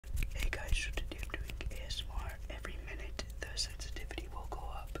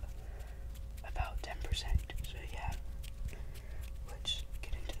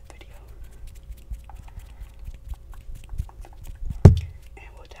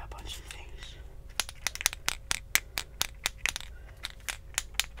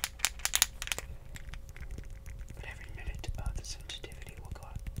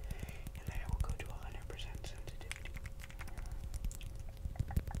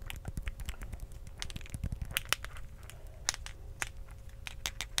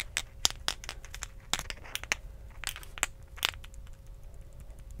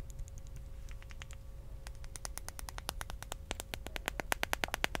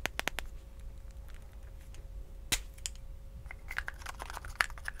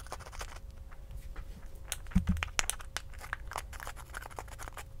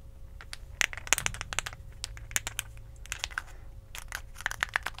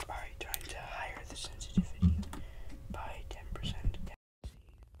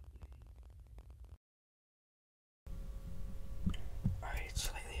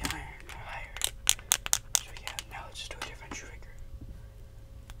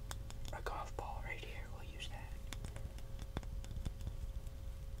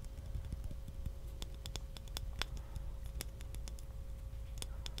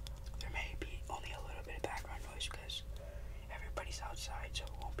side, so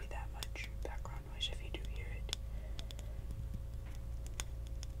it won't be that much background noise if you do hear it.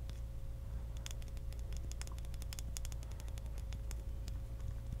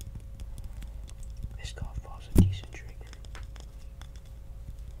 This golf ball's a decent trigger.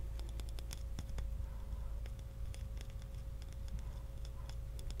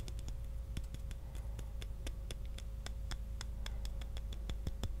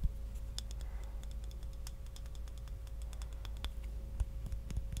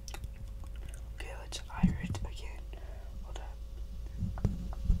 Okay, let's hire it again. Hold up.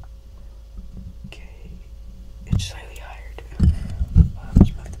 Okay, it's slightly hired.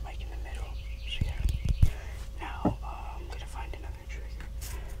 Let's move the mic in the middle. So yeah. Now, I'm gonna find another trigger.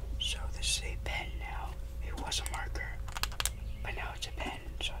 So this is a pen now. It was a marker, but now it's a pen.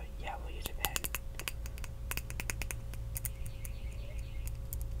 So yeah, we'll use a pen.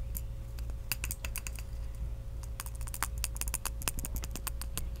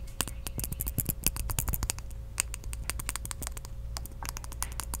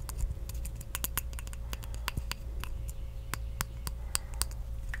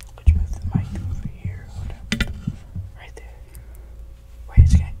 Let's move the mic over here. Hold up. Right there. Wait,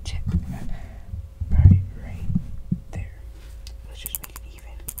 it's gonna tip. Right there. Let's just make it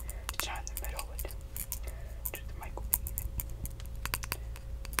even. It's not in the middle, but just the mic will be even.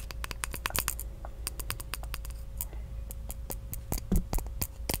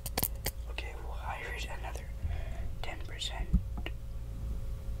 Okay, we'll hire it another 10%.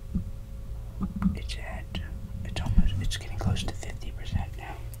 It's getting close to 50%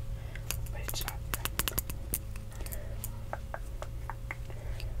 now, but it's not.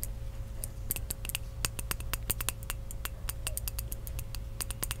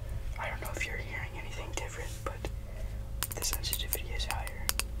 I don't know if you're hearing anything different, but the sensitivity is higher,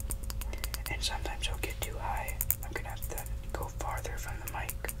 and sometimes it'll get too high. I'm gonna have to go farther from the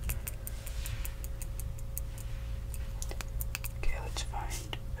mic. Okay, let's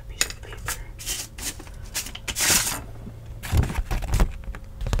find a piece of paper.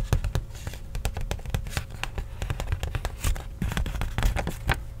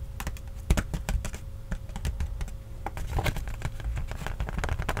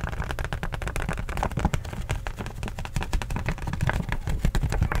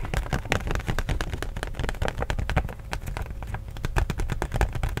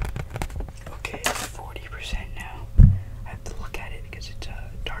 Okay, it's 40% now. I have to look at it because it's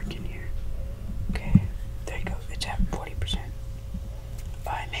dark in here. Okay, there you go. It's at 40%.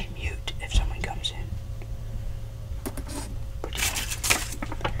 I may mute if someone comes in. But yeah.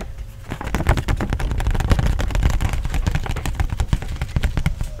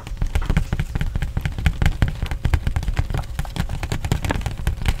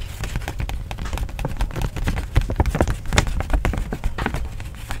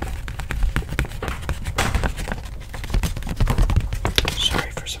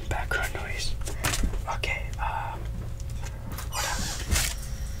 Sorry for some background noise. Okay, what up?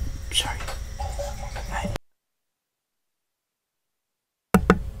 Sorry.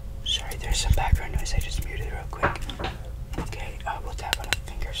 Sorry, there's some background noise. I just muted it real quick. Okay, we'll tap on a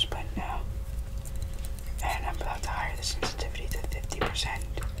finger splint now. And I'm about to hire the sensitivity to 50%.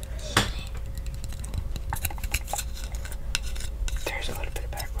 There's a little bit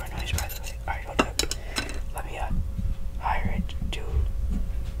of background noise, by the way. Alright, hold up. Let me hire it to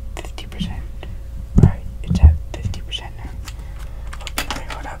 50%. Alright, it's at 50% now. Okay,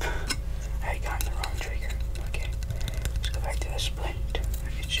 hold up. I got the wrong trigger. Okay, let's go back to the splint.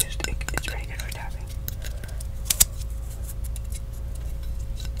 It's pretty good for tapping.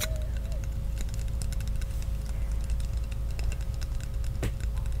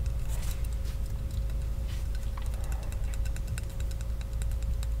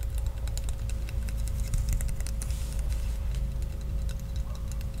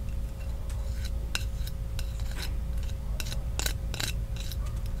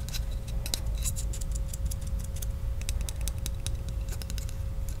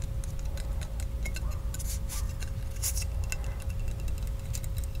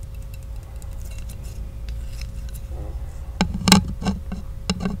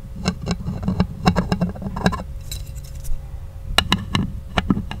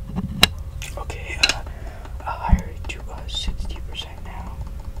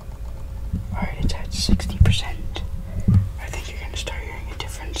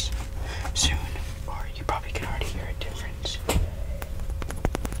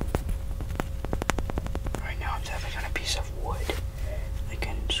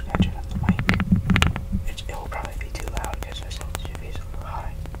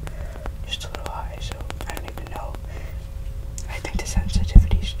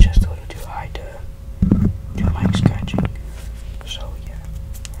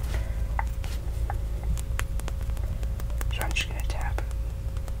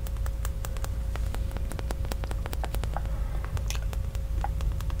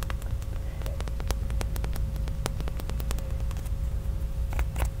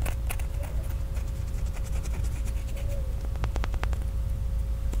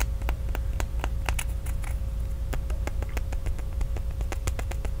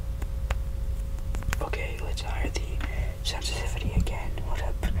 sensitivity again. Hold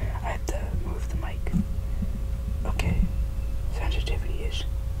up. I have to move the mic. Okay. Sensitivity is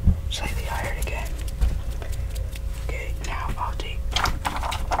slightly higher again. Okay, now I'll take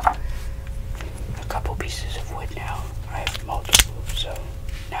a couple pieces of wood now. I have multiple, so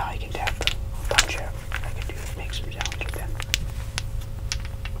now I can tap a bunch out. I can make some sounds with them.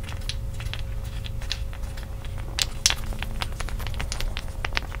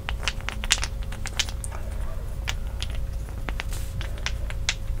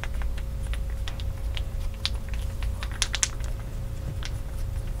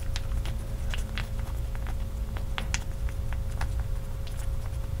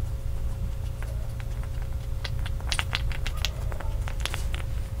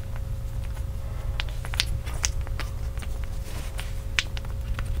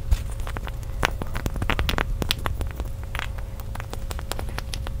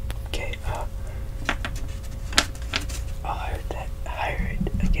 Okay, I'll hire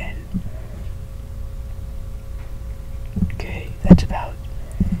it again. Okay, that's about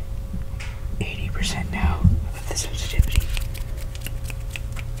 80% now of the sensitivity.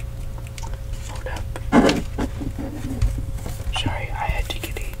 Hold up. Sorry, I had to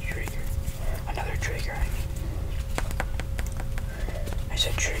get a trigger. Another trigger, I mean. I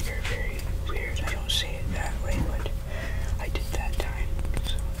said trigger, very weird. I don't say it that way, but I did that time.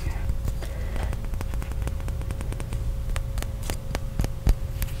 So, yeah.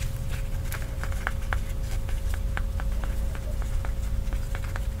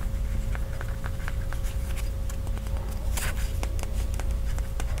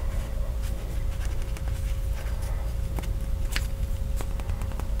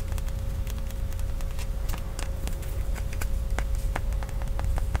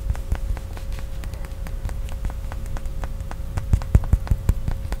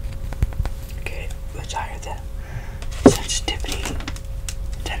 Let's higher the sensitivity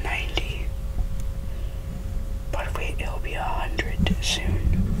to 90. But wait, it'll be 100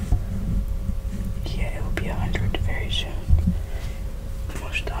 soon. Yeah, it'll be 100 very soon.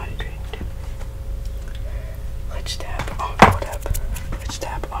 Almost 100. Let's tap on, hold up. Let's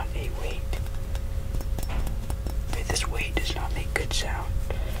tap on a weight. Okay, this weight does not make good sound.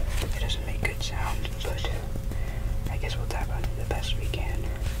 It doesn't make good sound, but I guess we'll tap on it the best we can.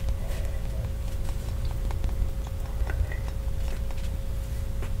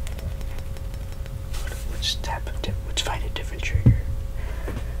 Let's find a different trigger.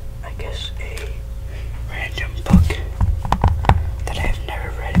 I guess a random book that I have never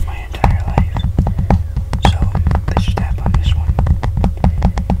read in my entire life. So let's just tap on this one.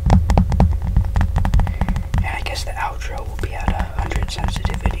 And I guess the outro will be at 100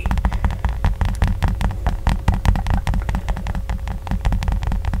 sensitivity.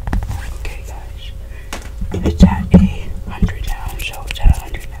 Okay, guys. It's at a